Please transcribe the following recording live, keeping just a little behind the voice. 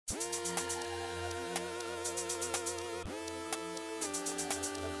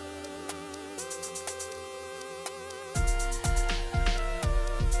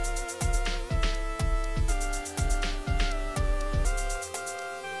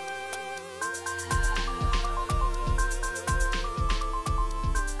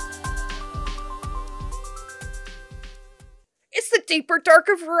Deeper,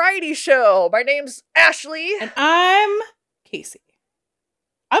 Darker Variety Show. My name's Ashley. And I'm Casey.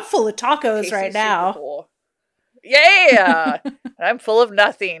 I'm full of tacos Casey's right now. cool. Yeah! I'm full of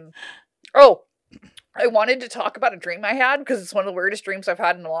nothing. Oh, I wanted to talk about a dream I had because it's one of the weirdest dreams I've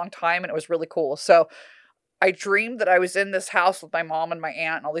had in a long time, and it was really cool. So I dreamed that I was in this house with my mom and my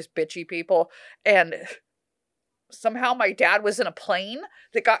aunt and all these bitchy people, and somehow my dad was in a plane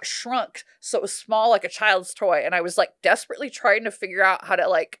that got shrunk so it was small like a child's toy, and I was like desperately trying to figure out how to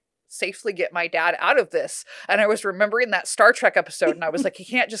like safely get my dad out of this. And I was remembering that Star Trek episode, and I was like, he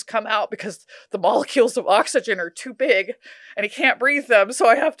can't just come out because the molecules of oxygen are too big and he can't breathe them, so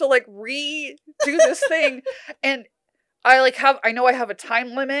I have to like redo this thing. And I know I have a time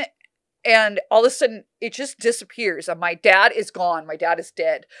limit, and all of a sudden it just disappears and my dad is gone. My dad is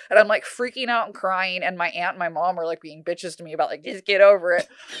dead. And I'm like freaking out and crying, and my aunt and my mom are like being bitches to me about like, just get over it.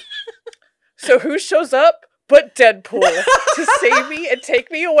 So who shows up but Deadpool to save me and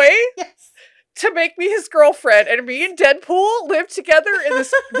take me away? Yes. To make me his girlfriend. And me and Deadpool lived together in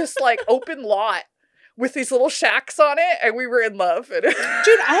this like open lot with these little shacks on it, and we were in love. Dude,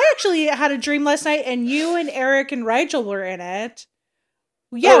 I actually had a dream last night, and you and Eric and Rigel were in it.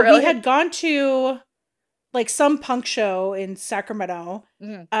 Yeah, oh, really? We had gone to like some punk show in Sacramento.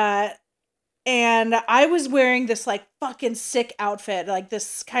 Mm. And I was wearing this like fucking sick outfit, like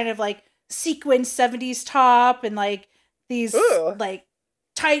this kind of like sequin 70s top and like these like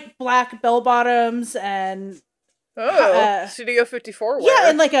tight black bell bottoms and Studio 54 wear. Yeah,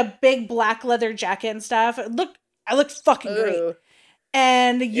 and like a big black leather jacket and stuff. I looked fucking great.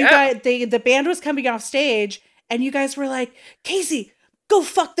 And you guys, the band was coming off stage, and you guys were like, Casey, go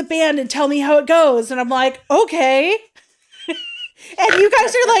fuck the band and tell me how it goes. And I'm like, okay. And you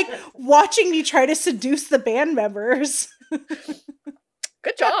guys are like watching me try to seduce the band members.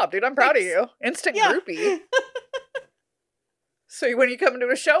 Good job, dude. I'm proud of you. Instant groupie. So when you come to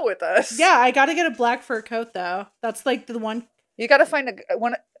a show with us. Yeah, I got to get a black fur coat though. That's like the one. You got to find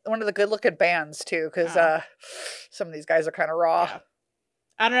one of the good looking bands too, because some of these guys are kind of raw. Yeah.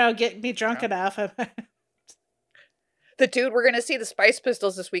 I don't know. Get me drunk enough. The dude, we're going to see the Spice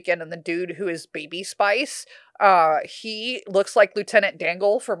Pistols this weekend, and the dude who is Baby Spice, he looks like Lieutenant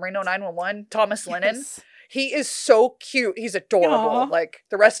Dangle from Reno 911, Thomas Lennon. Yes. He is so cute. He's adorable. Aww. Like,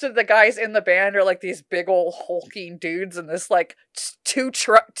 the rest of the guys in the band are like these big old hulking dudes in this like too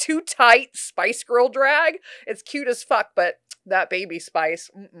tight Spice Girl drag. It's cute as fuck, but that Baby Spice,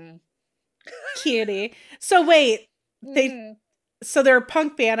 cutie. So wait, so they're a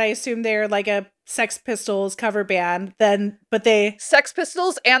punk band. I assume they're like a Sex Pistols cover band. Sex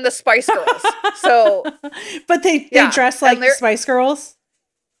Pistols and the Spice Girls. So, but they dress like the Spice Girls.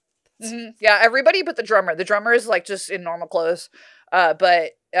 Mm-hmm. Yeah, everybody but the drummer. The drummer is like just in normal clothes.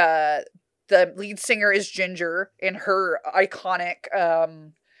 But the lead singer is Ginger in her iconic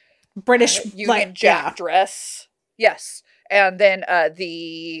British Union Jack dress. Yes. And then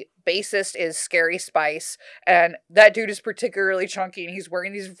the bassist is Scary Spice, and that dude is particularly chunky, and he's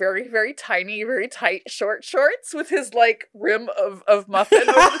wearing these very, very tiny, very tight short shorts with his like rim of muffin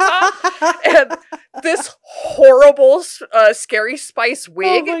over the top, and this horrible Scary Spice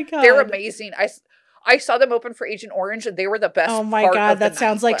wig. Oh my God. They're amazing. I saw them open for Agent Orange, and they were the best. Oh my God, that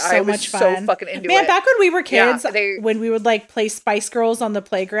sounds like so much fun. I was so fucking into it. Man, back when we were kids, when we would like play Spice Girls on the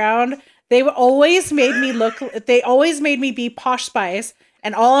playground, they always made me be Posh Spice,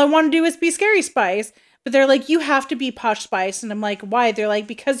 and all I want to do is be Scary Spice. But they're like, you have to be Posh Spice. And I'm like, why? They're like,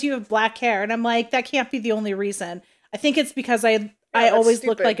 because you have black hair. And I'm like, that can't be the only reason. I think it's because I always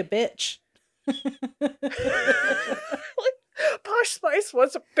look like a bitch. Posh Spice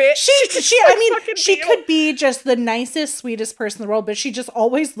was a bitch. She could be just the nicest, sweetest person in the world, but she just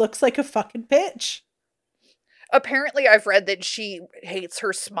always looks like a fucking bitch. Apparently, I've read that she hates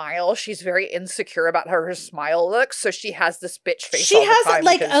her smile. She's very insecure about how her smile looks, so she has this bitch face. She has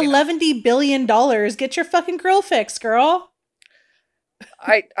like $11 billion. Get your fucking grill fixed, girl.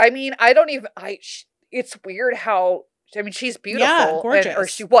 It's weird how. I mean, she's beautiful. Yeah, gorgeous. Or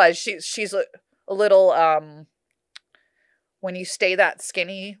she was. She's a little. When you stay that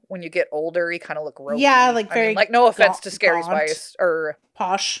skinny, when you get older, you kind of look ropey. Yeah, like very. No offense to Scary Spice or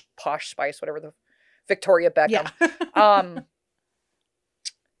Posh Spice, whatever the. Victoria Beckham.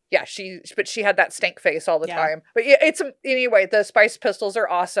 Yeah. She had that stank face all the time. But yeah, anyway, the Spice Pistols are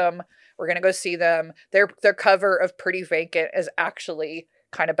awesome. We're going to go see them. Their cover of Pretty Vacant is actually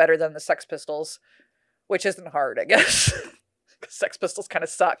kind of better than the Sex Pistols, which isn't hard, I guess. Sex Pistols kind of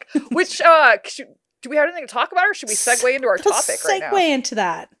suck. Which, do we have anything to talk about, or should we segue into our topic right now? Segue into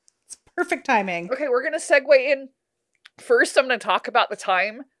that. It's perfect timing. Okay, we're going to segue in. First, I'm going to talk about the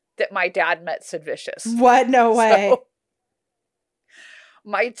time that my dad met Sid Vicious. What? No way.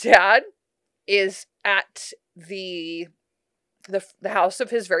 My dad is at the house of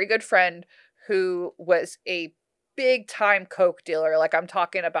his very good friend who was a big time coke dealer. Like, I'm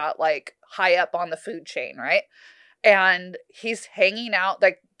talking about like high up on the food chain, right? And he's hanging out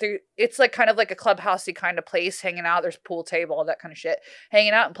like it's like kind of like a clubhousey kind of place, hanging out. There's a pool table, all that kind of shit,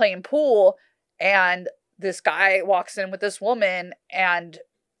 hanging out and playing pool. And this guy walks in with this woman and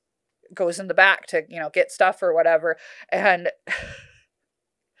goes in the back to, you know, get stuff or whatever, and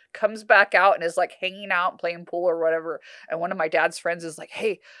comes back out and is like hanging out and playing pool or whatever. And one of my dad's friends is like,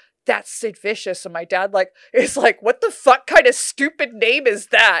 "Hey, that's Sid Vicious." And my dad is like, "What the fuck kind of stupid name is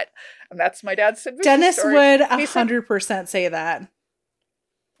that?" And that's my dad's Sid Vicious Dennis story. would 100% say that.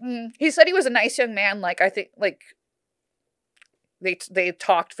 He said he was a nice young man. Like, I think like they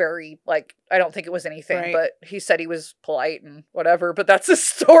talked very, like, I don't think it was anything, right. But he said he was polite and whatever, but that's his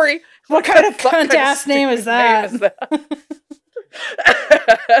story. What kind of cunt ass name is that?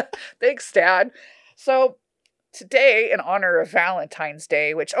 Thanks, Dad. So today, in honor of Valentine's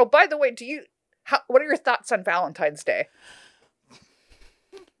Day, which, oh, by the way, what are your thoughts on Valentine's Day?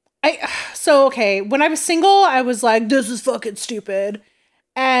 Okay, when I was single, I was like, this is fucking stupid.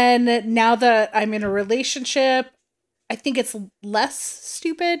 And now that I'm in a relationship, I think it's less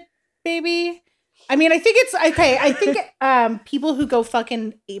stupid, maybe. I mean, I think it's okay. I think people who go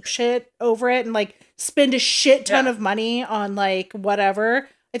fucking apeshit over it and like spend a shit ton of money on like whatever,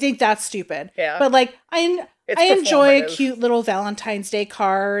 I think that's stupid. Yeah. But like I enjoy a cute little Valentine's Day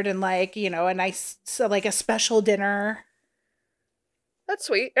card and like, you know, a nice like a special dinner. That's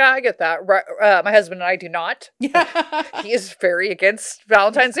sweet. Yeah, I get that. My husband and I do not. Yeah. He is very against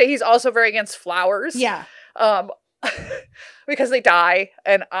Valentine's Day. He's also very against flowers. Yeah. Because they die,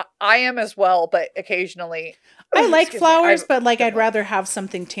 and I am as well, but occasionally I like flowers, but like I'd rather have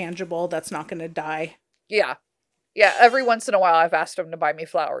something tangible that's not going to die. Yeah. Every once in a while, I've asked him to buy me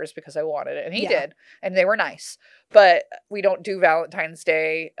flowers because I wanted it, and he did, and they were nice. But we don't do Valentine's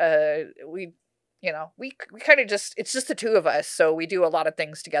Day. We kind of it's just the two of us, so we do a lot of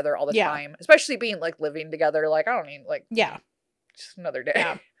things together all the time, especially being like living together. Like, I don't need just another day.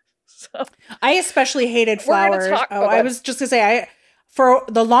 Yeah. So, I especially hated flowers. I was just gonna say, for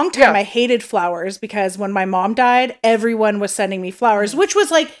the long time I hated flowers because when my mom died, everyone was sending me flowers, which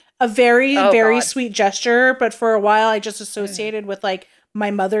was like a very, very sweet gesture. But for a while, I just associated with like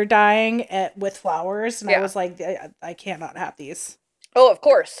my mother dying with flowers, and I was like, I cannot have these. Oh, of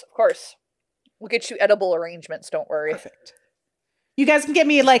course. We'll get you edible arrangements. Don't worry. Perfect. You guys can get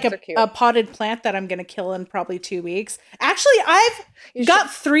me like a potted plant that I'm going to kill in probably 2 weeks. Actually, I've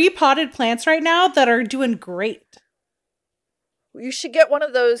got 3 potted plants right now that are doing great. You should get one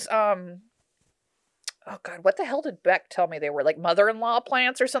of those, oh God, what the hell did Beck tell me they were? Like mother-in-law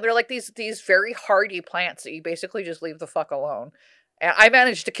plants or something? They're like these very hardy plants that you basically just leave the fuck alone. And I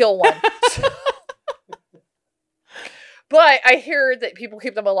managed to kill one. But I hear that people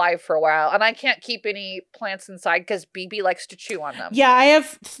keep them alive for a while, and I can't keep any plants inside because BB likes to chew on them. Yeah, I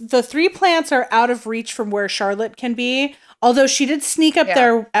have the 3 plants are out of reach from where Charlotte can be, although she did sneak up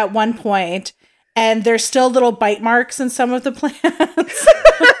there at one point, and there's still little bite marks in some of the plants.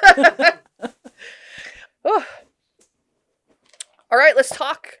 All right, let's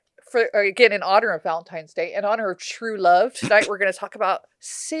talk again in honor of Valentine's Day, in honor of true love. Tonight we're going to talk about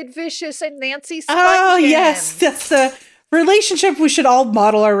Sid Vicious and Nancy Spungen. Oh, yes, that's the relationship we should all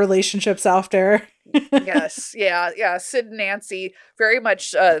model our relationships after. Yes. Yeah. Sid and Nancy, very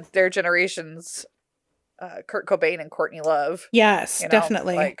much their generation's Kurt Cobain and Courtney Love. Yes,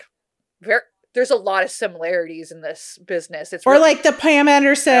 definitely. Like, there's a lot of similarities in this business. It's like the Pam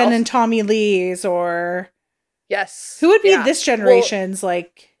Anderson and Tommy Lee's, or yes, who would be this generation's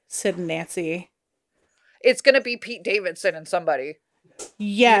like Sid and Nancy? It's gonna be Pete Davidson and somebody.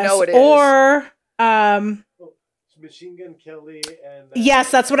 Yes, it is. Or Machine Gun Kelly and yes,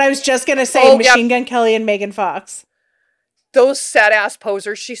 that's what I was just gonna say. Machine Gun Kelly and Megan Fox. Those sad ass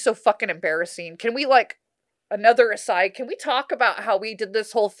posers. She's so fucking embarrassing. Can we another aside? Can we talk about how we did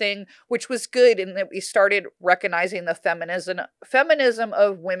this whole thing, which was good, in that we started recognizing the feminism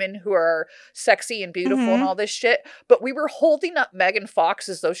of women who are sexy and beautiful and all this shit. But we were holding up Megan Fox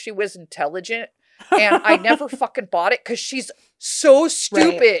as though she was intelligent, and I never fucking bought it because she's so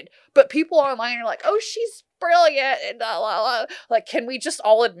stupid. Right. But people online are like, "Oh, she's brilliant," and blah, blah, blah. Like, can we just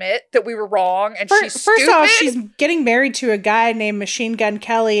all admit that we were wrong and she's stupid? First off, she's getting married to a guy named Machine Gun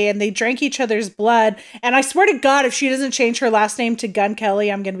Kelly, and they drank each other's blood. And I swear to God, if she doesn't change her last name to Gun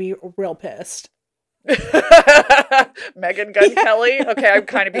Kelly, I'm going to be real pissed. Megan Gun Kelly? Okay, I'd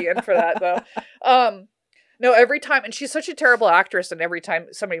kind of be in for that, though. No, every time, and she's such a terrible actress, and every time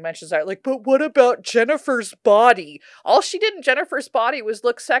somebody mentions that, like, but what about Jennifer's body? All she did in Jennifer's body was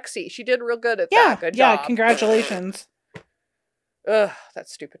look sexy. She did real good at that. Good job. Yeah, congratulations. Ugh, that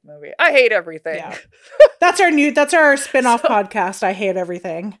stupid movie. I hate everything. Yeah. That's our spin-off podcast. I hate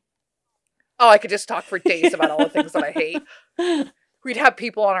everything. Oh, I could just talk for days about all the things that I hate. We'd have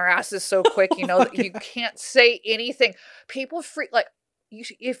people on our asses so quick, that you can't say anything. People like,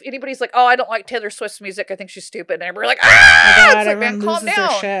 if anybody's like, oh, I don't like Taylor Swift's music, I think she's stupid, and we're like, ah! God, it's like, man, calm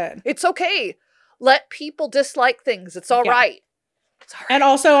down. It's okay. Let people dislike things. It's all right. It's all right. And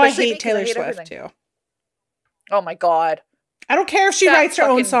also, especially I hate Taylor Swift too. Oh my God. I don't care if she writes her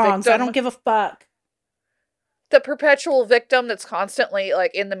own songs. I don't give a fuck. The perpetual victim that's constantly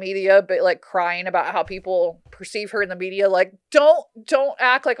like in the media, but like crying about how people perceive her in the media. Like, don't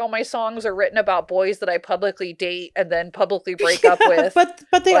act like all my songs are written about boys that I publicly date and then publicly break up with.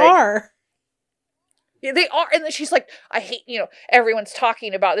 But they are. Yeah, they are. And then she's like, I hate, everyone's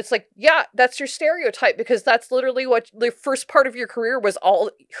talking about. It's like, yeah, that's your stereotype, because that's literally what the first part of your career was,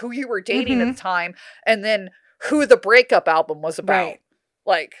 all who you were dating at the time, and then who the breakup album was about. Right.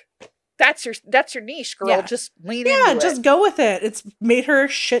 Like, that's your niche, girl. Yeah. Just lean into it. Yeah, just go with it. It's made her a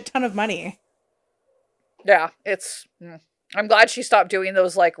shit ton of money. Yeah, I'm glad she stopped doing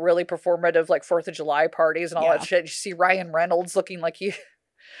those like really performative like 4th of July parties and all that shit. You see Ryan Reynolds looking like he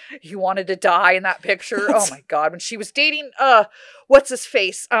wanted to die in that picture. Oh my God, when she was dating what's his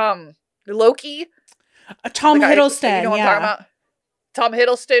face? Loki? Tom Hiddleston. You know what I'm talking about? Tom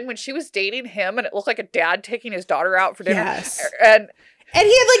Hiddleston, when she was dating him, and it looked like a dad taking his daughter out for dinner. Yes. And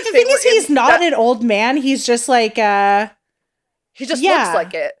he like, the thing is, he's not an old man. He's just like he just looks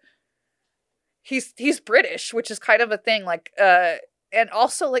like it. He's British, which is kind of a thing. Like and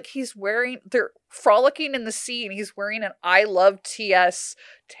also like they're frolicking in the sea, and he's wearing an I Love TS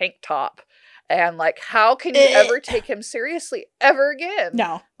tank top. And like, how can you ever take him seriously ever again?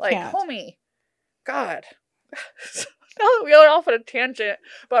 No, like, homie, God. Now that we went off on a tangent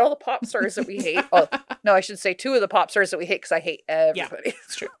about all the pop stars that we hate. Oh, no, I should say 2 of the pop stars that we hate, because I hate everybody. Yeah,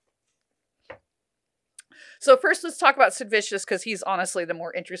 it's true. So first, let's talk about Sid Vicious, because he's honestly the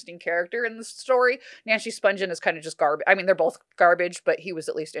more interesting character in the story. Nancy Spungen is kind of just garbage. I mean, they're both garbage, but he was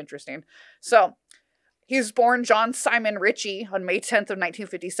at least interesting. So he was born John Simon Ritchie on May 10th of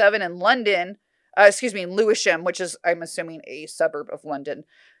 1957 in London. In Lewisham, which is, I'm assuming, a suburb of London.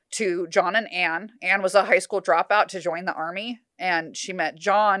 To John and Anne. Anne was a high school dropout to join the army, and she met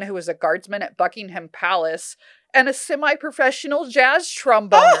John, who was a guardsman at Buckingham Palace and a semi-professional jazz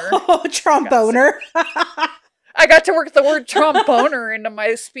tromboner. Oh, tromboner. I got to work the word tromboner into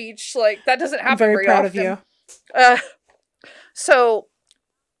my speech. Like, that doesn't happen very often. I'm very proud of you. So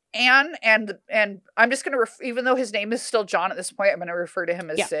Anne and I'm just going to, even though his name is still John at this point, I'm going to refer to him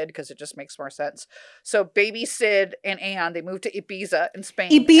as Sid, because it just makes more sense. So baby Sid and Anne, they moved to Ibiza in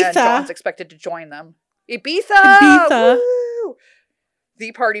Spain. And John's expected to join them. Ibiza! Woo!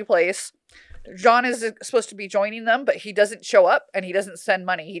 The party place. John is supposed to be joining them, but he doesn't show up, and he doesn't send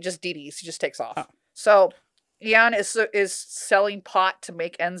money. He just DDs. He just takes off. Oh. So Anne is selling pot to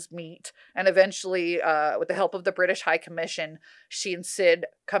make ends meet, and eventually, with the help of the British High Commission, she and Sid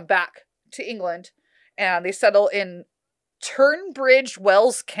come back to England, and they settle in Turnbridge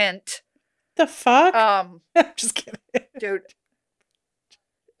Wells, Kent. The fuck? I'm just kidding, dude.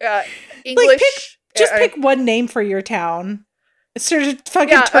 English. Like pick one name for your town. It's sort of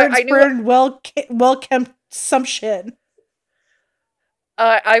fucking Turnbridge, well kept some shit.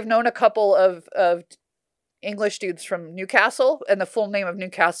 I've known a couple of English dudes from Newcastle, and the full name of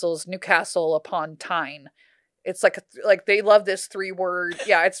Newcastle is Newcastle upon Tyne. It's like they love this 3-word.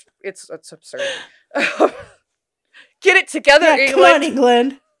 Yeah, it's absurd. Get it together, England. Come on,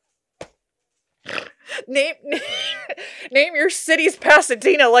 England. Name your cities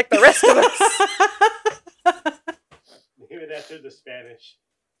Pasadena like the rest of us. Name it after the Spanish.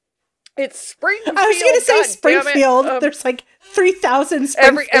 It's Springfield. I was going to say Springfield. There's like 3,000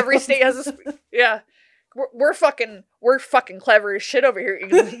 Springfields. Every state has a yeah. We're fucking clever as shit over here,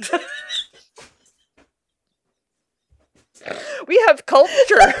 England. We have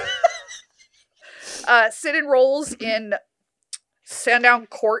culture. Sid enrolls in Sandown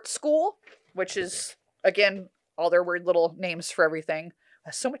Court School, which is, again, all their weird little names for everything.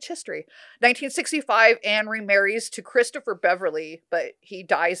 So much history. 1965, Anne remarries to Christopher Beverly, but he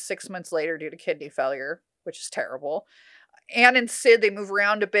dies 6 months later due to kidney failure, which is terrible. Anne and Sid, they move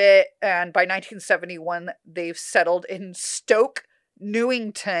around a bit, and by 1971, they've settled in Stoke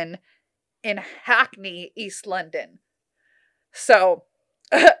Newington in Hackney, East London. So,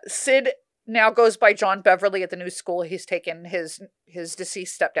 Sid now goes by John Beverly at the new school. He's taken his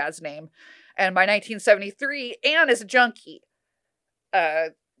deceased stepdad's name. And by 1973, Anne is a junkie.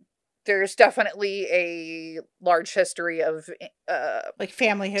 There's definitely a large history of like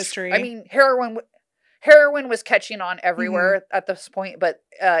family history. I mean, heroin was catching on everywhere at this point, but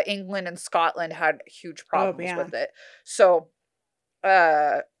England and Scotland had huge problems with it. So,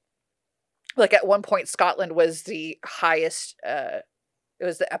 like at one point, Scotland was the highest. It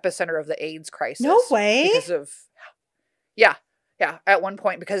was the epicenter of the AIDS crisis. No way. Because of, yeah. At one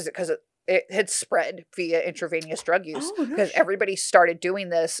point, because it had spread via intravenous drug use, because everybody started doing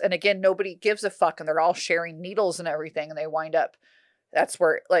this, and again, nobody gives a fuck, and they're all sharing needles and everything, and they wind up. That's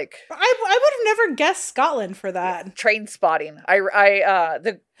where, like, I would have never guessed Scotland for that. Train spotting.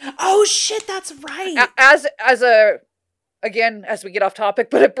 Oh shit, that's right. As we get off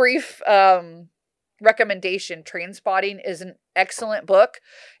topic, but a brief recommendation. Train Spotting is an excellent book.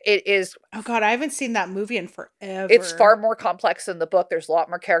 It is. Oh God, I haven't seen that movie in forever. It's far more complex than the book. There's a lot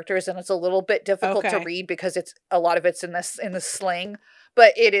more characters, and it's a little bit difficult to read because a lot of it's in the slang.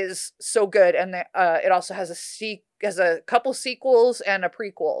 But it is so good, and it also has a couple sequels and a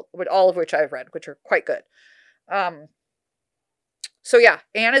prequel, all of which I've read, which are quite good. So yeah,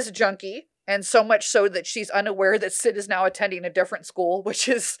 Anne is a junkie, and so much so that she's unaware that Sid is now attending a different school, which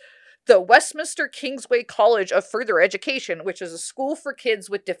is the Westminster Kingsway College of Further Education, which is a school for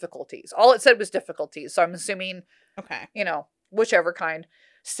kids with difficulties. All it said was difficulties, so I'm assuming, whichever kind.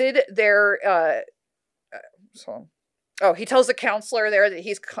 Sid there, he tells the counselor there that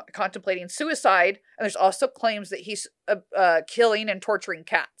he's contemplating suicide, and there's also claims that he's killing and torturing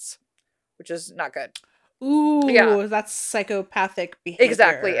cats, which is not good. Ooh, yeah. That's psychopathic behavior.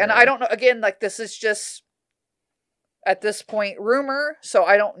 Exactly, and I don't know, again, like, this is just, at this point, rumor, so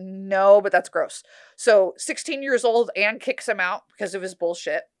I don't know, but that's gross. So, 16 years old, Anne kicks him out because of his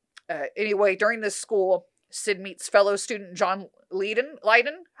bullshit. Anyway, during this school, Sid meets fellow student John Lydon.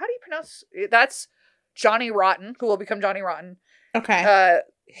 How do you pronounce? That's Johnny Rotten, who will become Johnny Rotten. Okay.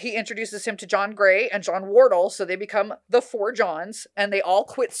 He introduces him to John Gray and John Wardle, so they become the four Johns, and they all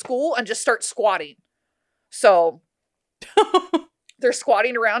quit school and just start squatting. So, they're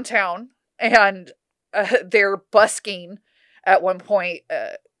squatting around town, and they're busking at one point.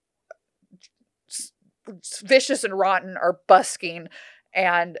 Vicious and Rotten are busking,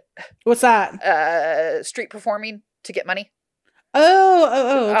 and what's that? Street performing to get money.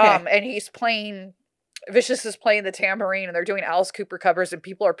 Oh, okay. And he's playing. Vicious is playing the tambourine, and they're doing Alice Cooper covers, and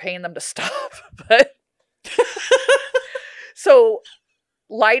people are paying them to stop. But so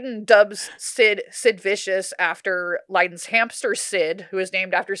Lydon dubs Sid Vicious after Lydon's hamster Sid, who is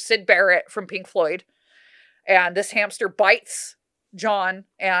named after Syd Barrett from Pink Floyd. And this hamster bites John,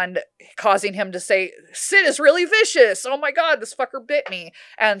 and causing him to say, "Sid is really vicious. Oh my God, this fucker bit me."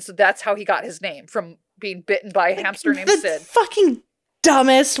 And so that's how he got his name, from being bitten by a hamster named Sid. Fucking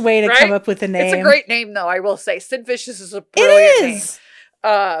dumbest way to come up with a name. It's a great name, though, I will say. Sid Vicious is a brilliant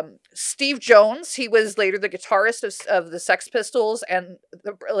name. Steve Jones, he was later the guitarist of the Sex Pistols, and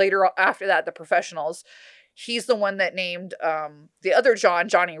later after that, the Professionals. He's the one that named the other John,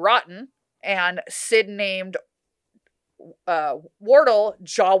 Johnny Rotten, and Sid named Wardle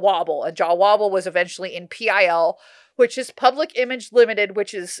Jaw Wobble, and Jaw Wobble was eventually in PIL, which is Public Image Limited,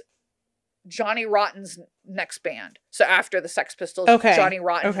 which is Johnny Rotten's next band. So after the Sex Pistols, Johnny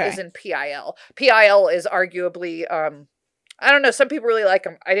Rotten is in PIL. PIL is arguably, I don't know, some people really like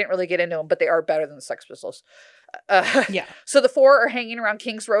them. I didn't really get into them, but they are better than the Sex Pistols. Yeah. So the four are hanging around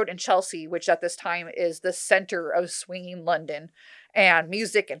King's Road in Chelsea, which at this time is the center of swinging London, and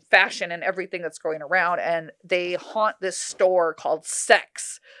music and fashion and everything that's going around. And they haunt this store called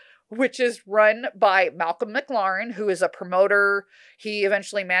Sex, which is run by Malcolm McLaren, who is a promoter. He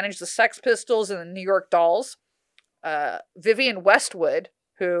eventually managed the Sex Pistols and the New York Dolls. Vivienne Westwood,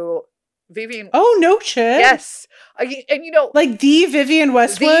 oh, no shit. Yes. And like the Vivienne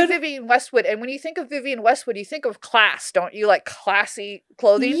Westwood? The Vivienne Westwood. And when you think of Vivienne Westwood, you think of class, don't you? Like classy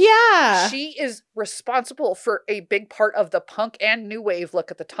clothing? Yeah. She is responsible for a big part of the punk and new wave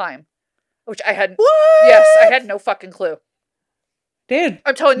look at the time. Which I had. What? Yes, I had no fucking clue. Dude.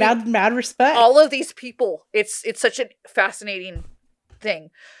 I'm telling you. Mad respect. All of these people. It's such a fascinating thing.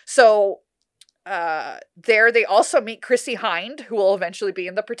 So, there they also meet Chrissie Hynde, who will eventually be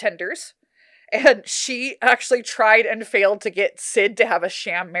in The Pretenders. And she actually tried and failed to get Sid to have a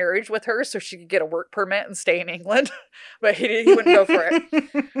sham marriage with her so she could get a work permit and stay in England. But he wouldn't go for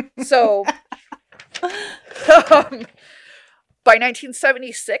it. So, by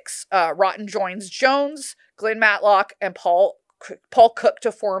 1976, Rotten joins Jones, Glenn Matlock, and Paul Cook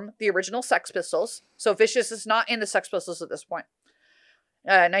to form the original Sex Pistols. So Vicious is not in the Sex Pistols at this point.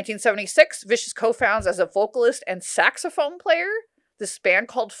 1976, Vicious co-founds as a vocalist and saxophone player this band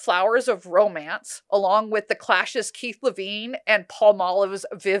called Flowers of Romance, along with the Clash's Keith Levine and Palmolive's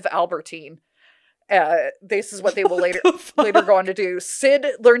Viv Albertine. This is what they will later go on to do. Sid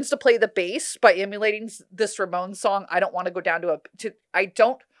learns to play the bass by emulating this Ramones song. I don't want to go down to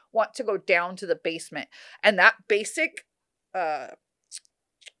the basement. And that basic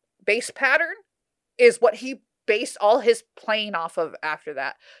bass pattern is what he based all his playing off of after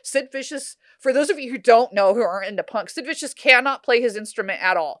that. Sid Vicious, for those of you who don't know, who aren't into punk, Sid Vicious cannot play his instrument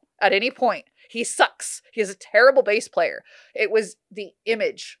at all, at any point. He sucks. He is a terrible bass player. It was the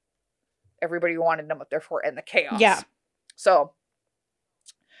image everybody wanted him up there for, and the chaos. Yeah. So,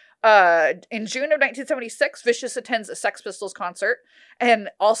 in June of 1976, Vicious attends a Sex Pistols concert, and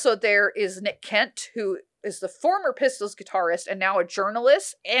also there is Nick Kent, who is the former Pistols guitarist and now a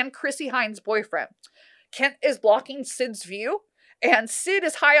journalist, and Chrissie Hynde's boyfriend. Kent is blocking Sid's view, and Sid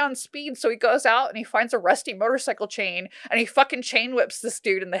is high on speed, so he goes out and he finds a rusty motorcycle chain, and he fucking chain whips this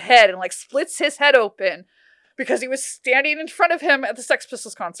dude in the head and like splits his head open because he was standing in front of him at the Sex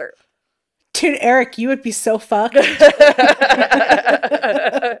Pistols concert. Dude, Eric, you would be so fucked.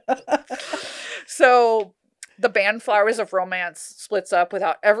 So the band Flowers of Romance splits up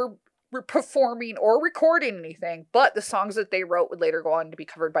without ever performing or recording anything, but the songs that they wrote would later go on to be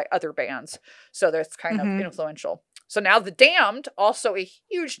covered by other bands. So that's kind of influential. So now the Damned, also a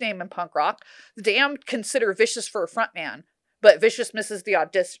huge name in punk rock, the Damned consider Vicious for a frontman, but Vicious misses the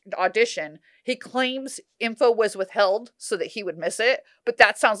audition. He claims info was withheld so that he would miss it, but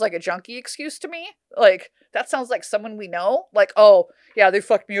that sounds like a junkie excuse to me. Like, that sounds like someone we know. Like, oh, yeah, they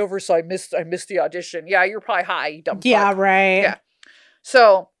fucked me over, so I missed the audition. Yeah, you're probably high, you dumb Yeah, fuck. right. Yeah.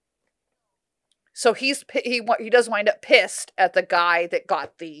 So he does wind up pissed at the guy that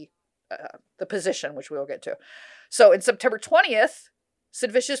got the position, which we will get to. So in September 20th,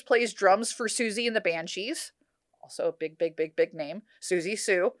 Sid Vicious plays drums for Susie and the Banshees. Also a big name, Susie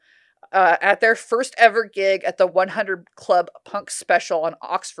Sue, at their first ever gig at the 100 Club Punk Special on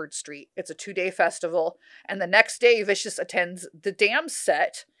Oxford Street. It's a 2-day festival, and the next day Vicious attends the Damned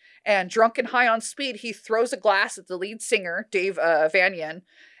set, and drunk and high on speed, he throws a glass at the lead singer, Dave Vanian,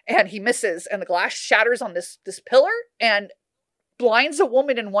 and he misses, and the glass shatters on this pillar and blinds a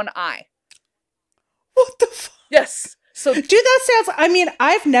woman in one eye. What the fuck? Yes. So, dude, that sounds, I mean,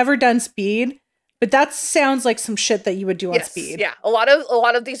 I've never done speed, but that sounds like some shit that you would do on speed. Yeah, a lot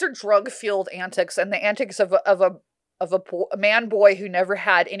of these are drug-fueled antics, and the antics of a man boy who never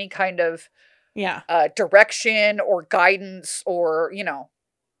had any kind of direction or guidance, or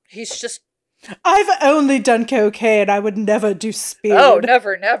he's just. I've only done cocaine. I would never do speed. Oh,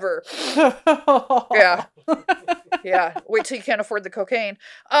 never. Yeah. Wait till you can't afford the cocaine.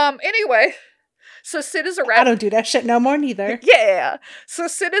 Anyway, so Sid is arrested. I don't do that shit no more neither. Yeah. So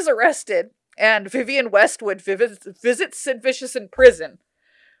Sid is arrested. And Vivienne Westwood visits Sid Vicious in prison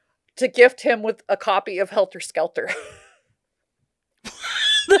to gift him with a copy of Helter Skelter.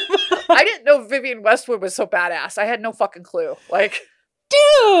 I didn't know Vivienne Westwood was so badass. I had no fucking clue. Like,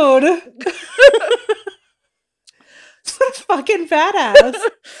 dude! So fucking badass.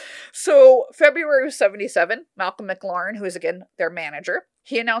 So, February of 1977, Malcolm McLaren, who is again their manager,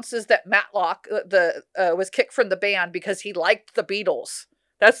 he announces that Matlock was kicked from the band because he liked the Beatles.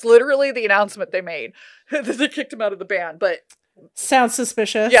 That's literally the announcement they made. They kicked him out of the band, but... Sounds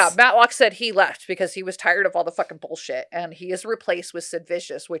suspicious. Yeah, Matlock said he left because he was tired of all the fucking bullshit, and he is replaced with Sid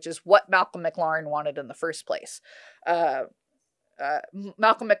Vicious, which is what Malcolm McLaren wanted in the first place.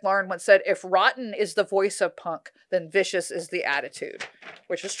 Malcolm McLaren once said, if Rotten is the voice of punk, then Vicious is the attitude,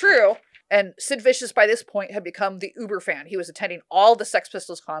 which is true. And Sid Vicious, by this point, had become the uber fan. He was attending all the Sex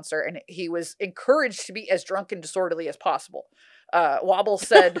Pistols concert, and he was encouraged to be as drunk and disorderly as possible. Wobble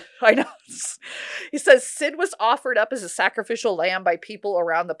said, I know. He says, Sid was offered up as a sacrificial lamb by people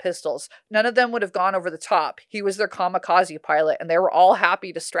around the Pistols. None of them would have gone over the top. He was their kamikaze pilot, and they were all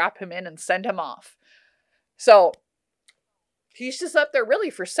happy to strap him in and send him off. So, he's just up there really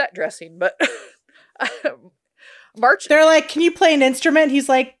for set dressing, but March. They're like, can you play an instrument? He's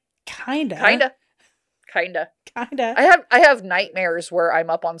like, kinda. I have nightmares where I'm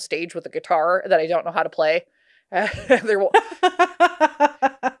up on stage with a guitar that I don't know how to play.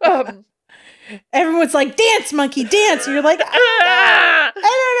 Everyone's like, dance, monkey, dance. And you're like, I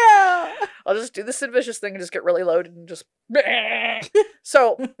don't know. I'll just do the Sid Vicious thing and just get really loaded and just.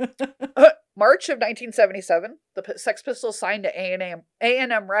 So, March of 1977, the Sex Pistols signed to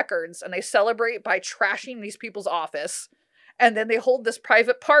A&M Records, and they celebrate by trashing these people's office. And then they hold this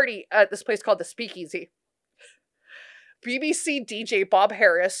private party at this place called the Speakeasy. BBC DJ Bob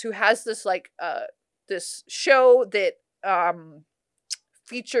Harris, who has this this show that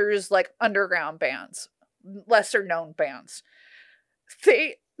features like underground bands, lesser known bands.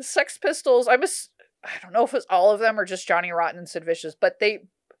 The Sex Pistols, I don't know if it's all of them or just Johnny Rotten and Sid Vicious, but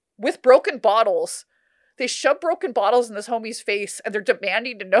with broken bottles, they shove broken bottles in this homie's face, and they're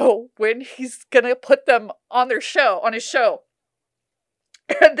demanding to know when he's gonna put them on his show.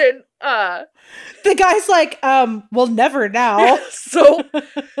 And then the guy's like, well, never now. So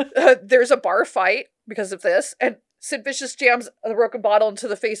there's a bar fight because of this, and Sid Vicious jams a broken bottle into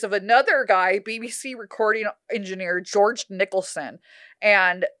the face of another guy, BBC recording engineer George Nicholson.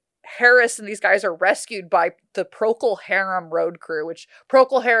 And Harris and these guys are rescued by the Procol Harum road crew, which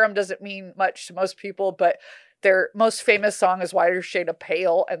Procol Harum doesn't mean much to most people, but their most famous song is Whiter Shade of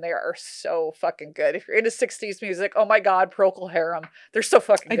Pale, and they are so fucking good. If you're into 60s music, oh my god, Procol Harum. They're so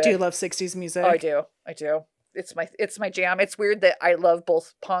fucking good. I do love 60s music. Oh, I do. It's my jam. It's weird that I love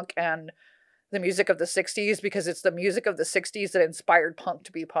both punk and the music of the 60s, because it's the music of the 60s that inspired punk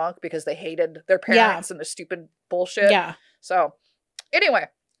to be punk, because they hated their parents and the stupid bullshit. Yeah. So, anyway,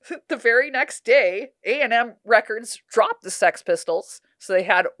 the very next day, A&M Records dropped the Sex Pistols. So they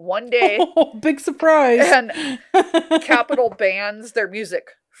had one day. Oh, big surprise. And Capitol bans their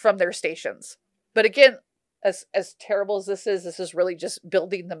music from their stations. But again, as terrible as this is really just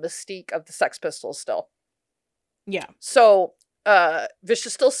building the mystique of the Sex Pistols still. Yeah. So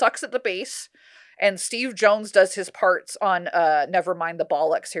Vicious still sucks at the bass, and Steve Jones does his parts on Nevermind the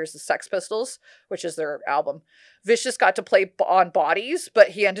Bollocks, Here's the Sex Pistols, which is their album. Vicious got to play on Bodies, but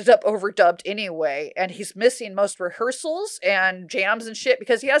he ended up overdubbed anyway, and he's missing most rehearsals and jams and shit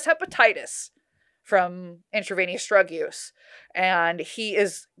because he has hepatitis from intravenous drug use, and he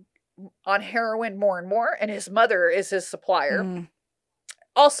is on heroin more and more, and his mother is his supplier.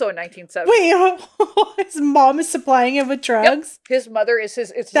 Also in 1970. Wait, his mom is supplying him with drugs? Yep. His mother is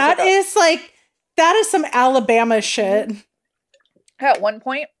his... That is some Alabama shit. At one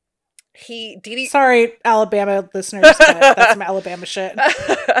point, Sorry, Alabama listeners, but that's some Alabama shit.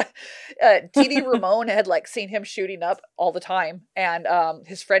 Dee Dee Ramone had seen him shooting up all the time, and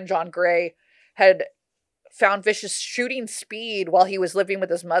his friend John Gray had found Vicious shooting speed while he was living with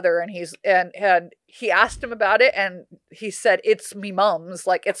his mother, and he asked him about it, and he said, "It's me mom's,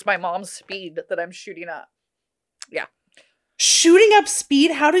 it's my mom's speed that I'm shooting up." Yeah. Shooting up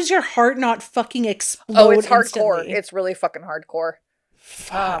speed? How does your heart not fucking explode? Oh, it's hardcore. Instantly? It's really fucking hardcore.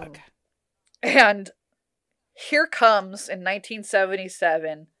 Fuck. And here comes, in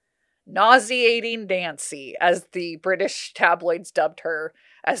 1977, Nauseating Nancy, as the British tabloids dubbed her,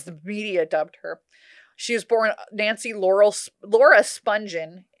 as the media dubbed her. She was born Nancy Laura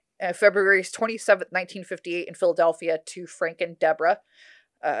Spungen, February 27th, 1958, in Philadelphia, to Frank and Deborah.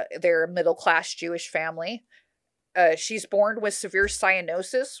 They're a middle-class Jewish family. She's born with severe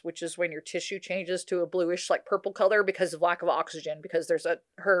cyanosis, which is when your tissue changes to a bluish, purple color because of lack of oxygen, because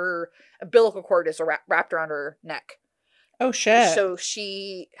her umbilical cord is wrapped around her neck. Oh, shit. So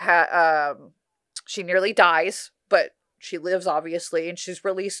she nearly dies, but she lives, obviously, and she's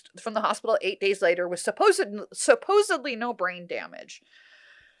released from the hospital 8 days later with supposedly no brain damage.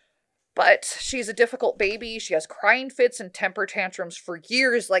 But she's a difficult baby. She has crying fits and temper tantrums for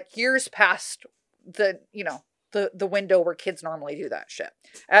years, years past the window where kids normally do that shit.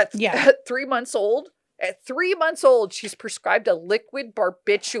 At 3 months old, she's prescribed a liquid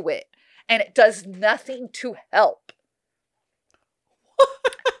barbiturate, and it does nothing to help.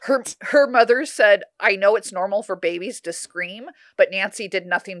 Her mother said, "I know it's normal for babies to scream, but Nancy did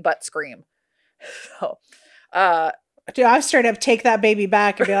nothing but scream." So, dude, I straight up take that baby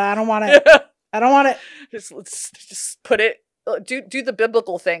back and be like, I don't want it. I don't want it. Just put it, do the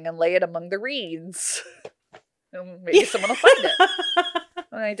biblical thing and lay it among the reeds. Maybe someone will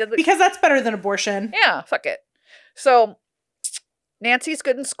find it. Because that's better than abortion. Yeah, fuck it. So, Nancy's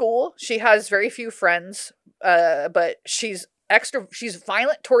good in school. She has very few friends, but she's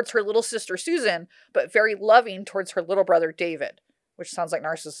violent towards her little sister Susan, but very loving towards her little brother David, which sounds like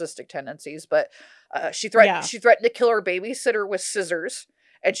narcissistic tendencies. But she threatened to kill her babysitter with scissors,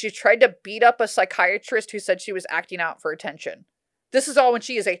 and she tried to beat up a psychiatrist who said she was acting out for attention. This is all when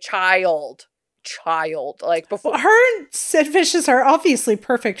she is a child. Before. Well, her and Sid Vicious are obviously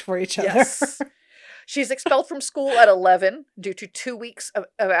perfect for each other. Yes. She's expelled from school at 11 due to 2 weeks of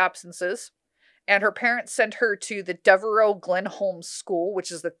absences, and her parents sent her to the Devereux Glen Holmes School,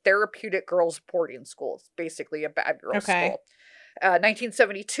 which is the therapeutic girls boarding school. It's basically a bad girls school.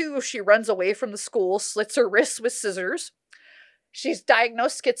 1972, she runs away from the school, slits her wrists with scissors. She's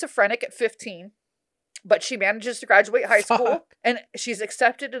diagnosed schizophrenic at 15. But she manages to graduate high school, and she's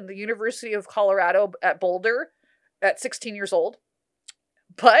accepted in the University of Colorado at Boulder at 16 years old.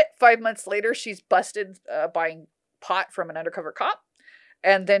 But 5 months later, she's busted buying pot from an undercover cop.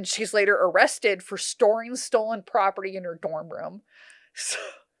 And then she's later arrested for storing stolen property in her dorm room. So,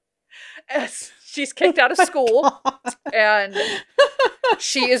 as she's kicked out of school, and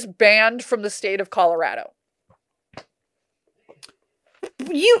she is banned from the state of Colorado.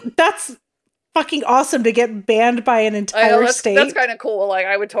 That's fucking awesome to get banned by an entire state. That's kind of cool. Like,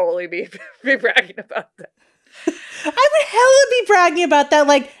 I would totally be bragging about that. I would hella be bragging about that.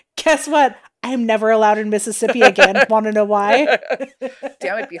 Like, guess what? I'm never allowed in Mississippi again. Want to know why?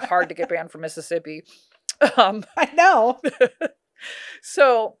 Damn, it'd be hard to get banned from Mississippi. I know.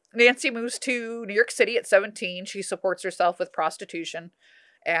 So Nancy moves to New York City at 17. She supports herself with prostitution,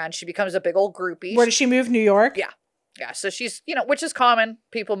 and she becomes a big old groupie. Where did she move? New York? Yeah. Yeah. So she's, which is common.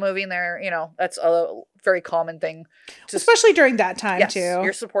 People moving there, that's a very common thing. Especially during that time, yes, too.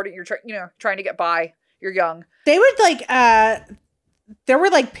 You're supporting, trying to get by. You're young. They would there were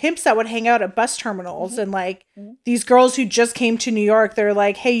like pimps that would hang out at bus terminals, and like these girls who just came to New York, they're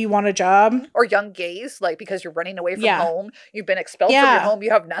like, hey, you want a job? Or young gays, like, because you're running away from home. You've been expelled from your home. You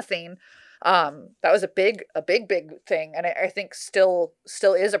have nothing. That was a big thing. And I think still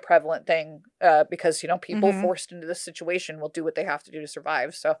is a prevalent thing, because, people forced into this situation will do what they have to do to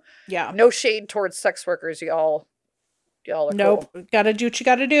survive. So yeah, no shade towards sex workers. Y'all are nope. Cool. Gotta do what you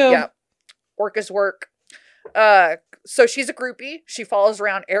gotta do. Yeah. Work is work. So she's a groupie. She follows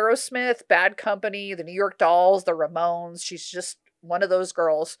around Aerosmith, Bad Company, the New York Dolls, the Ramones. She's just one of those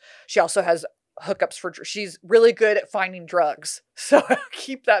girls. She also has hookups she's really good at finding drugs. So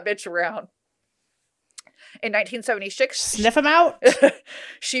keep that bitch around. In 1976, sniff them out.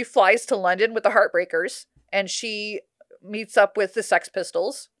 She flies to London with the Heartbreakers, and she meets up with the Sex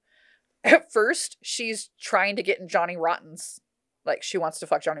Pistols. At first, she's trying to get in Johnny Rotten's. Like, she wants to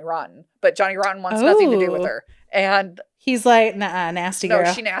fuck Johnny Rotten, but Johnny Rotten wants nothing to do with her. And he's like, nah, nasty girl.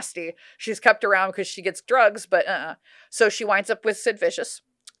 No, she nasty. She's kept around because she gets drugs, but So she winds up with Sid Vicious,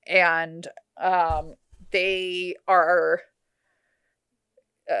 and they are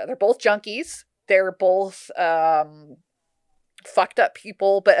they're both junkies. They're both fucked up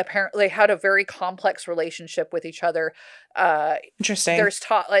people, but apparently had a very complex relationship with each other. Interesting. There's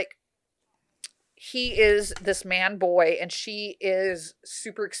he is this man boy, and she is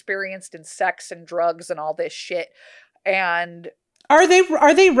super experienced in sex and drugs and all this shit. And are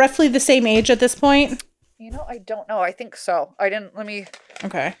they roughly the same age at this point? I don't know. I think so.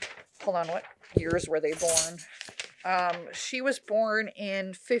 Okay. Hold on. What years were they born? She was born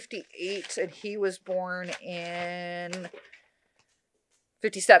in 58 and he was born in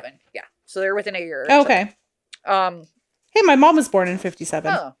 57. Yeah. So they're within a year. Okay. So. Hey, my mom was born in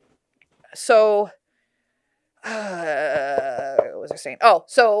 57. Oh. So, what was I saying? Oh,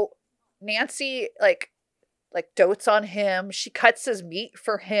 so Nancy, like dotes on him. She cuts his meat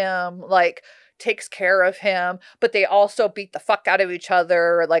for him, takes care of him, but they also beat the fuck out of each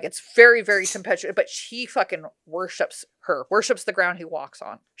other. Like, it's very, very tempestuous, but she fucking worships the ground she walks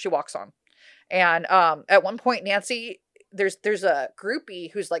on. And, at one point, Nancy, there's a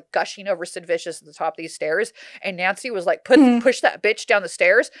groupie who's like gushing over Sid Vicious at the top of these stairs, and Nancy was like, push that bitch down the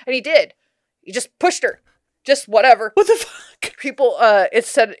stairs, and he did. He just pushed her. Just whatever. What the fuck? People, it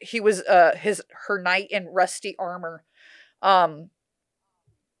said he was her knight in rusty armor. But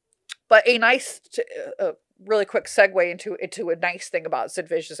a nice, really quick segue into a nice thing about Sid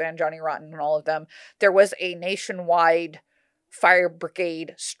Vicious and Johnny Rotten and all of them. There was a nationwide fire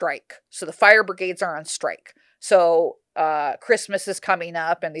brigade strike. So the fire brigades are on strike. So Christmas is coming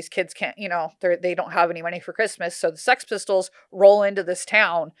up, and these kids can't, they don't have any money for Christmas. So the Sex Pistols roll into this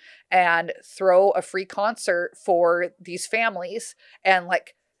town and throw a free concert for these families. And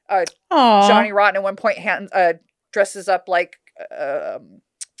Johnny Rotten at one point dresses up like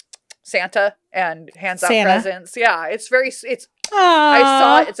Santa and hands out presents. Yeah, I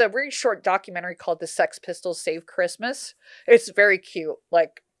saw it. It's a very short documentary called The Sex Pistols Save Christmas. It's very cute.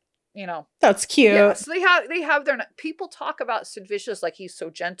 That's cute. Yeah, so they have their people talk about Sid Vicious like he's so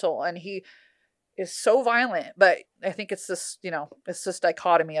gentle, and he is so violent, but I think it's this, it's this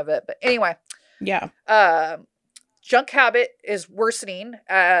dichotomy of it. But anyway, yeah. Junk habit is worsening.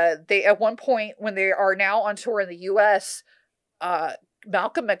 They at one point, when they are now on tour in the U.S.,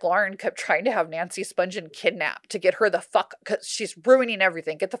 Malcolm McLaren kept trying to have Nancy Spungen kidnapped to get her the fuck, because she's ruining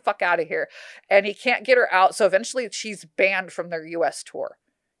everything. Get the fuck out of here. And he can't get her out, so eventually she's banned from their U.S. tour.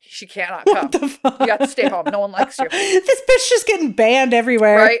 She cannot come. What the fuck? You have to stay home. No one likes you. This bitch just getting banned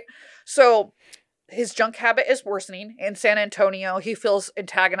everywhere. Right? So his junk habit is worsening. In San Antonio, he feels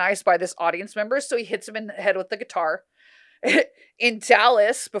antagonized by this audience member, so he hits him in the head with the guitar. In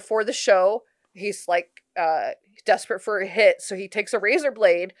Dallas, before the show, he's desperate for a hit, so he takes a razor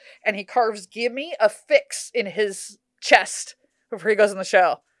blade and he carves "Give me a fix" in his chest before he goes on the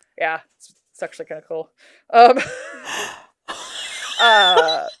show. Yeah, it's actually kind of cool.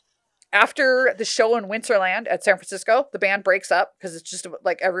 After the show in Winterland at San Francisco, the band breaks up because it's just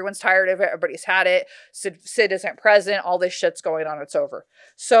like everyone's tired of it. Everybody's had it. Sid isn't present. All this shit's going on. It's over.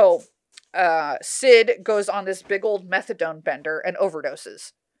 So Sid goes on this big old methadone bender and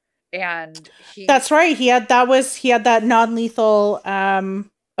overdoses. And that's right. He had that non-lethal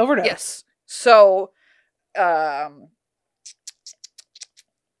overdose. Yes. So hold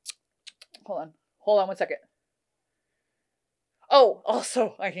on 1 second. Oh,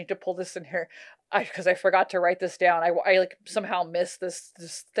 also, I need to pull this in here because I forgot to write this down. I like somehow missed this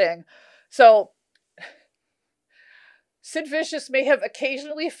thing. So, Sid Vicious may have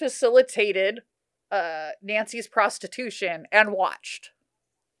occasionally facilitated Nancy's prostitution and watched.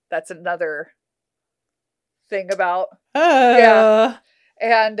 That's another thing about. Yeah.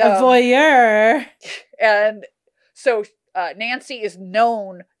 And a voyeur. And so Nancy is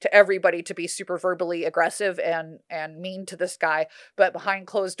known to everybody to be super verbally aggressive and mean to this guy, but behind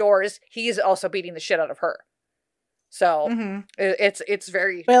closed doors, he's also beating the shit out of her. So it's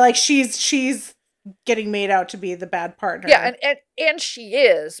very. But like she's getting made out to be the bad partner. Yeah, and she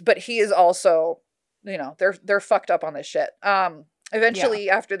is, but he is also, they're fucked up on this shit. Eventually,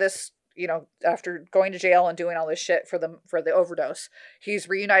 after this, after going to jail and doing all this shit for the overdose, he's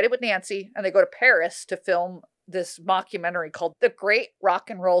reunited with Nancy, and they go to Paris to film this mockumentary called The Great Rock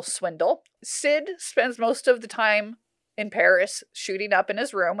and Roll Swindle. Sid spends most of the time in Paris shooting up in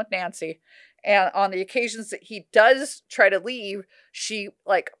his room with Nancy, and on the occasions that he does try to leave, she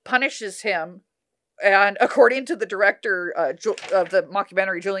like punishes him. And according to the director of the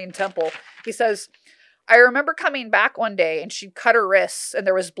mockumentary, Julian Temple, he says, I remember coming back one day and she'd cut her wrists and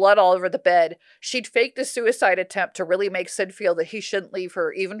there was blood all over the bed. She'd faked a suicide attempt to really make Sid feel that he shouldn't leave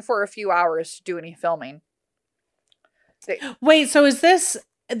her even for a few hours to do any filming. Wait, so is this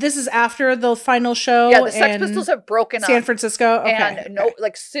is after the final show? Yeah, the Sex Pistols have broken up. San Francisco? Okay. And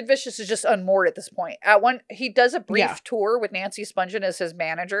Sid Vicious is just unmoored at this point. He does a brief tour with Nancy Spungen as his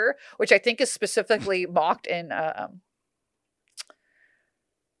manager, which I think is specifically mocked in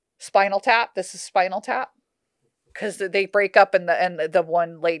Spinal Tap. This is Spinal Tap. Because they break up and the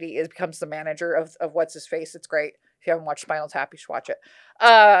one lady becomes the manager of what's his face. It's great. If you haven't watched Spinal Tap, you should watch it.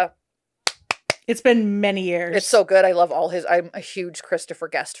 It's been many years. It's so good. I love I'm a huge Christopher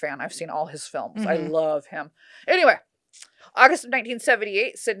Guest fan. I've seen all his films. I love him. Anyway, August of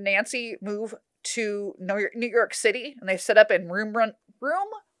 1978, Sid and Nancy move to New York City, and they set up in room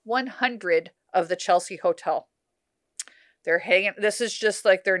 100 of the Chelsea Hotel. They're hanging. This is just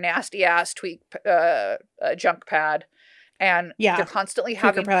like their nasty ass tweak junk pad, and they're constantly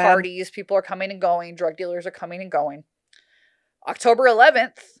having parties. People are coming and going. Drug dealers are coming and going. October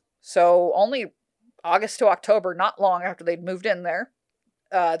 11th. So only August to October, not long after they'd moved in there,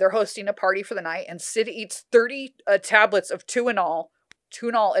 they're hosting a party for the night, and Sid eats 30 tablets of Tuinal.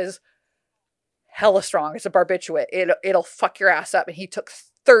 Tuinal is hella strong. It's a barbiturate. It'll fuck your ass up, and he took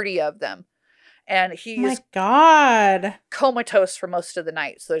 30 of them. And he's comatose for most of the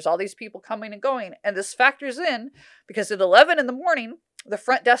night. So there's all these people coming and going, and this factors in because at 11 in the morning, the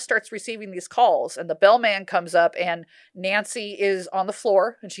front desk starts receiving these calls, and the bellman comes up, and Nancy is on the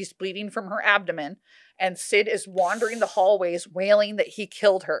floor and she's bleeding from her abdomen, and Sid is wandering the hallways wailing that he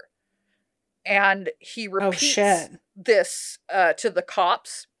killed her. And he repeats this to the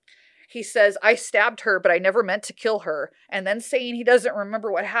cops. He says, I stabbed her, but I never meant to kill her. And then saying he doesn't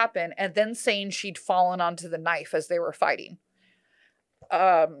remember what happened, and then saying she'd fallen onto the knife as they were fighting.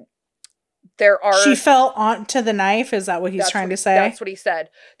 She fell onto the knife? Is that what he's trying to say? That's what he said.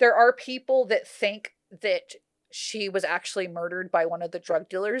 There are people that think that she was actually murdered by one of the drug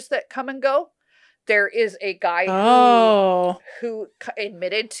dealers that come and go. There is a guy who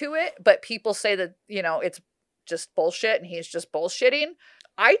admitted to it, but people say that, it's just bullshit and he's just bullshitting.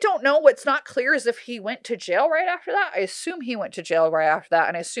 I don't know. What's not clear is if he went to jail right after that. I assume he went to jail right after that,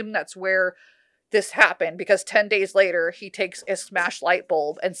 and I assume that's where this happened, because 10 days later, he takes a smashed light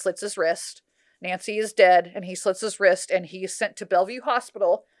bulb and slits his wrist. Nancy is dead, and he slits his wrist, and he's sent to Bellevue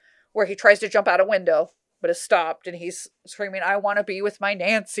Hospital, where he tries to jump out a window, but is stopped, and he's screaming, I want to be with my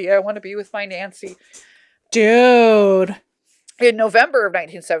Nancy. I want to be with my Nancy. Dude. In November of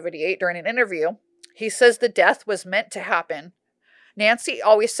 1978, during an interview, he says the death was meant to happen. Nancy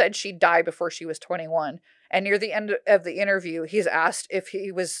always said she'd die before she was 21. And near the end of the interview, he's asked if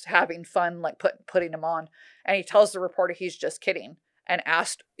he was having fun, like putting him on. And he tells the reporter he's just kidding. And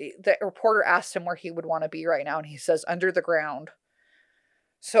the reporter asked him where he would want to be right now. And he says, under the ground.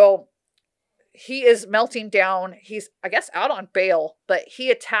 So he is melting down. He's, I guess, out on bail. But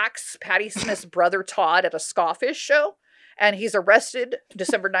he attacks Patti Smith's brother, Todd, at a Sawfish show. And he's arrested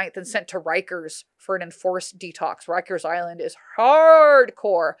December 9th and sent to Rikers for an enforced detox. Rikers Island is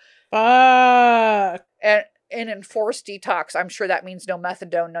hardcore. Fuck. And an enforced detox, I'm sure that means no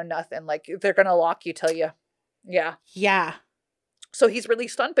methadone, no nothing. Like, they're going to lock you till you. Yeah. Yeah. So he's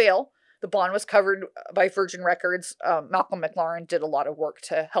released on bail. The bond was covered by Virgin Records. Malcolm McLaren did a lot of work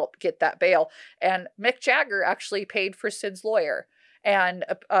to help get that bail. And Mick Jagger actually paid for Sid's lawyer. And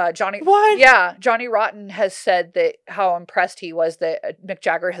Johnny... What? Yeah, Johnny Rotten has said that how impressed he was that Mick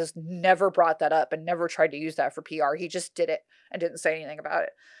Jagger has never brought that up and never tried to use that for PR. He just did it and didn't say anything about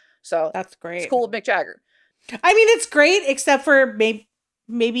it. So that's great. It's cool with Mick Jagger. I mean, it's great, except for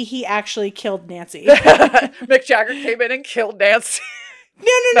maybe he actually killed Nancy. Mick Jagger came in and killed Nancy.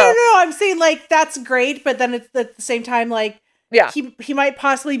 No. I'm saying, like, that's great, but then it's at the same time, like, yeah, he might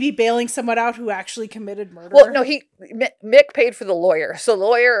possibly be bailing someone out who actually committed murder. Well, no, Mick paid for the lawyer, so the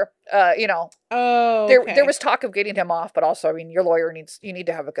lawyer, Oh, there was talk of getting him off, but also, I mean, your lawyer you need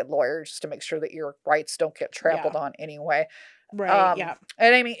to have a good lawyer just to make sure that your rights don't get trampled on anyway. Right. Yeah.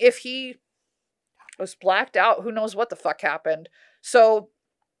 And I mean, if he was blacked out, who knows what the fuck happened? So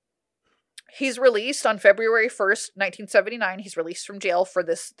he's released on February 1st, 1979. He's released from jail for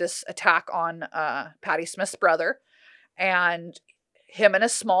this attack on Patti Smith's brother. And him and a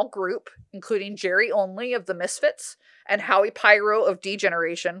small group, including Jerry Only of the Misfits and Howie Pyro of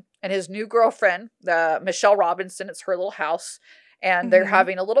D-Generation, and his new girlfriend, Michelle Robinson. It's her little house. And they're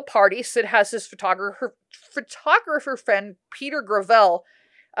having a little party. Sid has his photographer friend, Peter Gravel,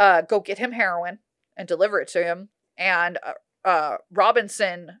 go get him heroin and deliver it to him. And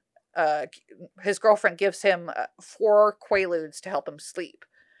Robinson, his girlfriend, gives him 4 Quaaludes to help him sleep.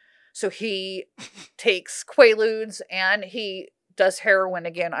 So he takes Quaaludes and he does heroin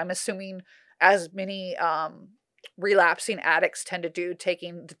again. I'm assuming as many relapsing addicts tend to do,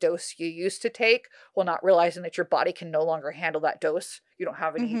 taking the dose you used to take while not realizing that your body can no longer handle that dose. You don't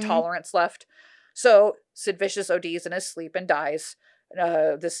have any tolerance left. So Sid Vicious ODs in his sleep and dies.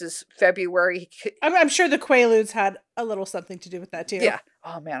 This is February. I'm sure the Quaaludes had a little something to do with that too. Yeah.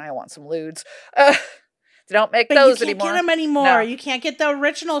 Oh man, I want some ludes. They don't make those anymore. You can't get them anymore. No. You can't get the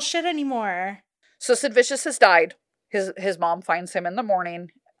original shit anymore. So Sid Vicious has died. His mom finds him in the morning.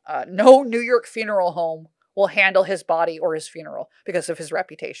 No New York funeral home will handle his body or his funeral because of his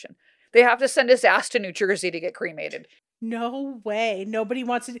reputation. They have to send his ass to New Jersey to get cremated. No way. No one even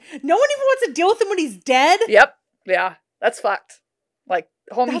wants to deal with him when he's dead. Yep. Yeah. That's fucked. Like,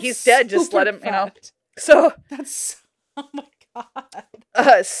 homie, he's dead. Just let him, fucked. So. Oh my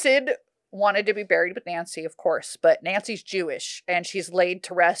God. Sid wanted to be buried with Nancy, of course, but Nancy's Jewish and she's laid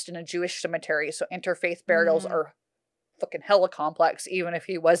to rest in a Jewish cemetery. So interfaith burials are fucking hella complex, even if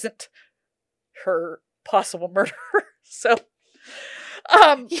he wasn't her possible murderer. So,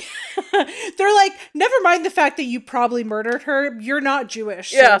 they're like, never mind the fact that you probably murdered her. You're not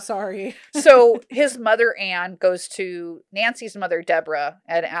Jewish. Yeah. So sorry. So his mother, Anne, goes to Nancy's mother, Deborah,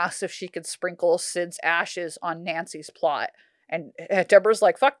 and asks if she could sprinkle Sid's ashes on Nancy's plot. And Deborah's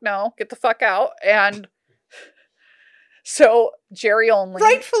like, fuck no, get the fuck out. And so Jerry Only.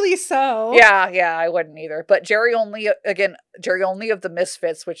 Rightfully so. Yeah, I wouldn't either. But Jerry Only of the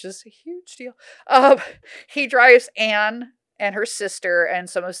Misfits, which is a huge deal. He drives Anne and her sister and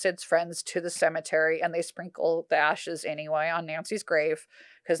some of Sid's friends to the cemetery, and they sprinkle the ashes anyway on Nancy's grave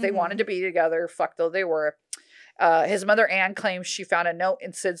because they wanted to be together, fuck though they were. His mother, Anne, claims she found a note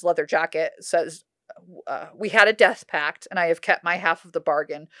in Sid's leather jacket. It says, we had a death pact and I have kept my half of the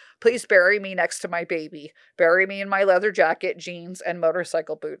bargain. Please bury me next to my baby. Bury me in my leather jacket, jeans, and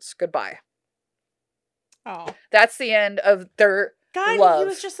motorcycle boots. Goodbye. Oh. That's the end of their love. He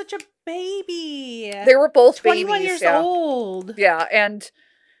was just such a baby. They were both 21 babies. years old. Yeah, and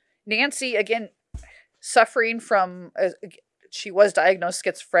Nancy, again, suffering from, she was diagnosed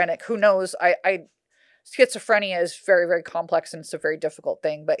schizophrenic. Who knows? Schizophrenia is very, very complex and it's a very difficult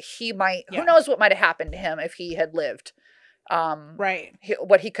thing, but who knows what might have happened to him if he had lived, right.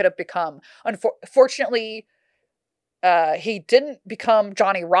 What he could have become. Unfortunately, he didn't become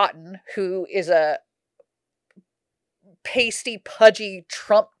Johnny Rotten, who is a pasty, pudgy,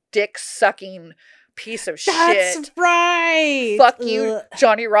 Trump dick sucking piece of shit. That's right. Fuck you,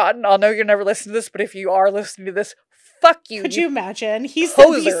 Johnny Rotten. I'll know you're never listening to this, but if you are listening to this, fuck you. Could you imagine? He's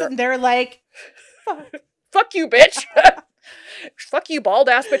sitting there like, fuck you, bitch. Fuck you, bald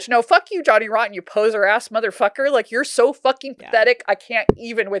ass bitch. No, fuck you, Johnny Rotten, you poser ass motherfucker. Like, you're so fucking pathetic. I can't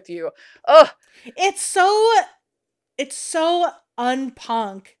even with you. Ugh. It's so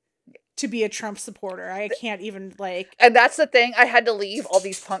unpunk to be a Trump supporter. I can't even like. And that's the thing. I had to leave all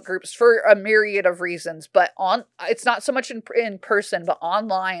these punk groups for a myriad of reasons. But it's not so much in person, but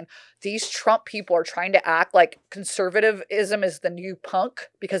online, these Trump people are trying to act like conservatism is the new punk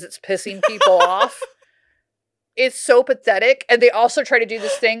because it's pissing people off. It's so pathetic. And they also try to do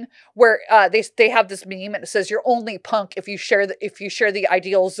this thing where they have this meme and it says you're only punk if you share the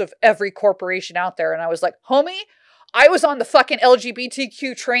ideals of every corporation out there. And I was like, homie, I was on the fucking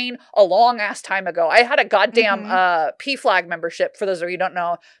LGBTQ train a long ass time ago. I had a goddamn PFLAG membership. For those of you who don't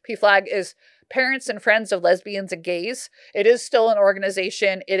know, PFLAG is Parents and Friends of Lesbians and Gays. It is still an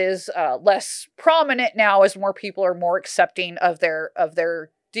organization. It is less prominent now as more people are more accepting of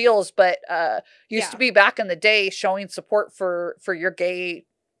their deals, but used to be back in the day, showing support for your gay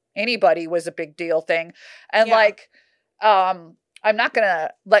anybody was a big deal thing. And like I'm not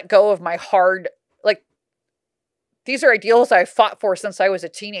gonna let go of my hard, like, these are ideals I've fought for since I was a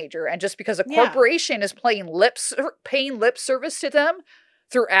teenager, and just because a corporation is paying lip service to them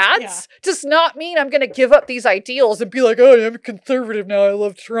through ads does not mean I'm going to give up these ideals and be like, oh, I'm a conservative now, I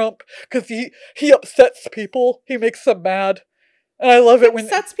love Trump because he upsets people, he makes them mad. And I love it when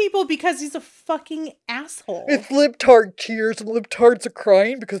upsets people because he's a fucking asshole. It's libtard tears, and libtards are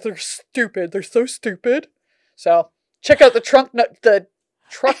crying because they're stupid. They're so stupid. So check out the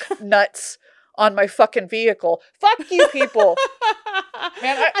truck nuts on my fucking vehicle. Fuck you, people.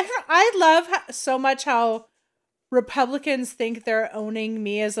 Man, I love so much how Republicans think they're owning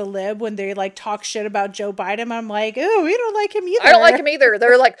me as a lib when they like talk shit about Joe Biden. I'm like, oh, we don't like him either. I don't like him either.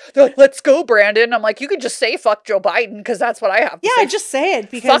 They're like, let's go, Brandon. I'm like, you could just say fuck Joe Biden because that's what I have to say. Yeah, just say it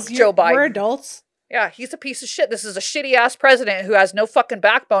because fuck Joe Biden. We're adults. Yeah, he's a piece of shit. This is a shitty ass president who has no fucking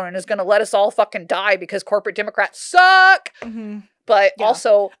backbone and is going to let us all fucking die because corporate Democrats suck. Mm-hmm. But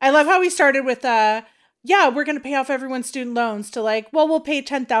also, I love how we started with, we're going to pay off everyone's student loans to like, well, we'll pay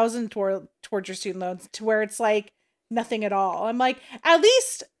 $10,000 towards your student loans, to where it's like nothing at all. I'm like, at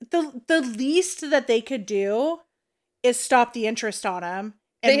least the least that they could do is stop the interest on them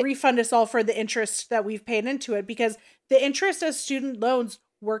and refund us all for the interest that we've paid into it, because the interest as student loans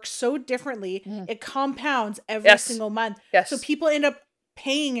works so differently. It compounds every single month. Yes. So people end up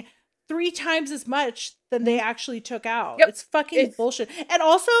paying 3 times as much than they actually took out. Yep. It's fucking bullshit. And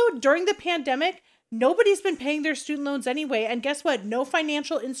also, during the pandemic, nobody's been paying their student loans anyway. And guess what? No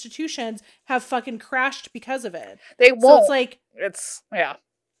financial institutions have fucking crashed because of it. They won't. So it's like...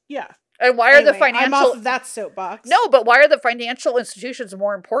 Yeah. And why are the financial... I'm off of that soapbox. No, but why are the financial institutions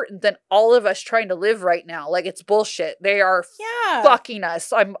more important than all of us trying to live right now? Like, it's bullshit. They are fucking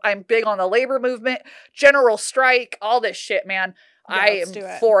us. I'm big on the labor movement, general strike, all this shit, man. Yeah, I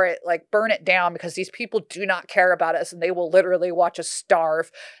am for it. Like, burn it down, because these people do not care about us and they will literally watch us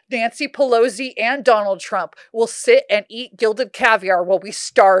starve. Nancy Pelosi and Donald Trump will sit and eat gilded caviar while we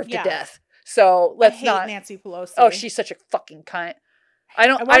starve to death. So let's hate not. Nancy Pelosi. Oh, she's such a fucking cunt. I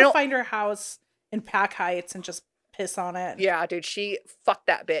want to find her house in Pack Heights and just piss on it. Yeah, dude, fuck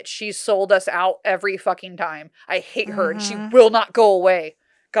that bitch. She's sold us out every fucking time. I hate her and she will not go away.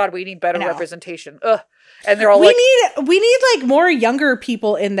 God, we need better representation. Ugh. And they're all we need like more younger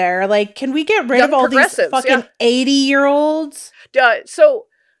people in there. Like, can we get rid of all these fucking 80-year-olds? So,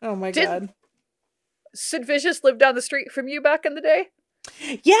 oh my God. Sid Vicious lived down the street from you back in the day?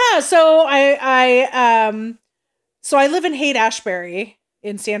 Yeah, so I live in Haight-Ashbury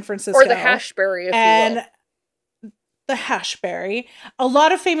in San Francisco. Or the Hashberry, if you will. The Hashberry. A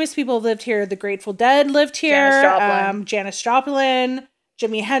lot of famous people lived here. The Grateful Dead lived here. Janis Joplin,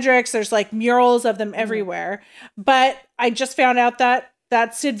 Jimi Hendrix. There's like murals of them everywhere. But I just found out that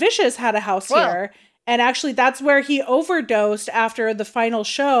Sid Vicious had a house here. And actually, that's where he overdosed after the final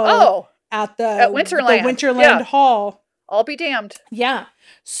show at Winterland. The Winterland Hall. I'll be damned. Yeah.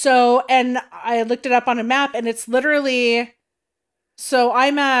 So, and I looked it up on a map, and it's literally... So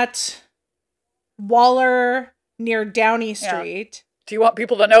I'm at Waller near Downey Street. Do you want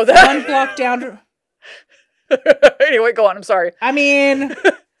people to know that? 1 block down. Anyway, go on. I'm sorry. I mean,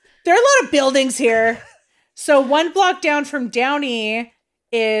 there are a lot of buildings here. So 1 block down from Downey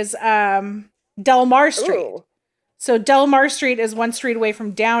is Delmar Street. Ooh. So Delmar Street is 1 street away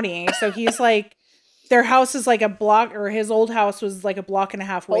from Downey. So he's like, their house is like a block, or his old house was like a block and a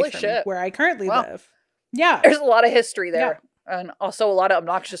half away from where I currently live. Yeah. There's a lot of history there. Yeah. And also a lot of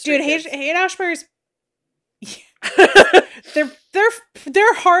obnoxious dude. Haight-Ashbury's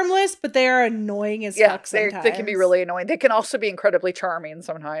they're harmless, but they are annoying as fuck sometimes. They can be really annoying. They can also be incredibly charming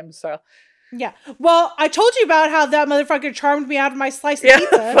sometimes. So yeah. Well, I told you about how that motherfucker charmed me out of my slice of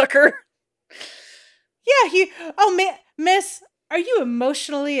pizza. Fucker. Yeah, miss, are you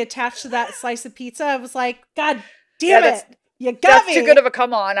emotionally attached to that slice of pizza? I was like, God damn it. You got That's me. too good of a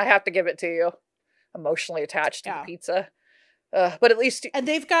come on. I have to give it to you. Emotionally attached to the pizza. But at least... And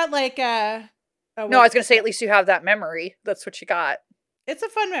they've got like a... No, I was going to say at least you have that memory. That's what you got. It's a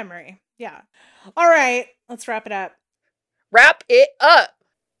fun memory. Yeah. All right. Let's wrap it up. Wrap it up.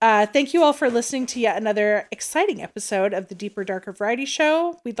 Thank you all for listening to yet another exciting episode of the Deeper Darker Variety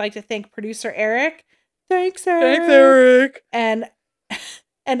Show. We'd like to thank producer Eric. Thanks, Eric. And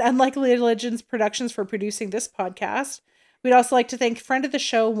Unlikely Legends Productions for producing this podcast. We'd also like to thank friend of the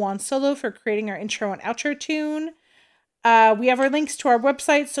show, Juan Solo, for creating our intro and outro tune. We have our links to our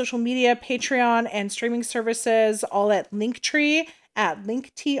website, social media, Patreon, and streaming services, all at Linktree at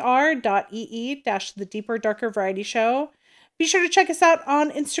linktr.ee-The Deeper Darker Variety Show. Be sure to check us out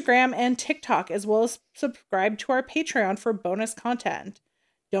on Instagram and TikTok, as well as subscribe to our Patreon for bonus content.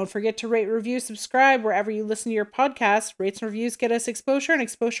 Don't forget to rate, review, subscribe wherever you listen to your podcast. Rates and reviews get us exposure, and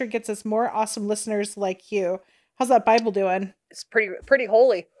exposure gets us more awesome listeners like you. How's that Bible doing? It's pretty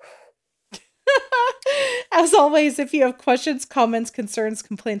holy. As always, if you have questions, comments, concerns,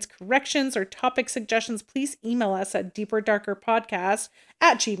 complaints, corrections, or topic suggestions, please email us at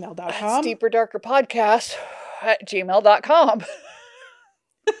deeperdarkerpodcast@gmail.com. That's deeperdarkerpodcast@gmail.com.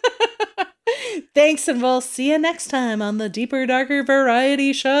 Thanks, and we'll see you next time on the Deeper Darker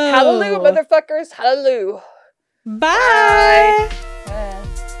Variety Show. Hallelujah, motherfuckers. Hallelujah. Bye. Bye.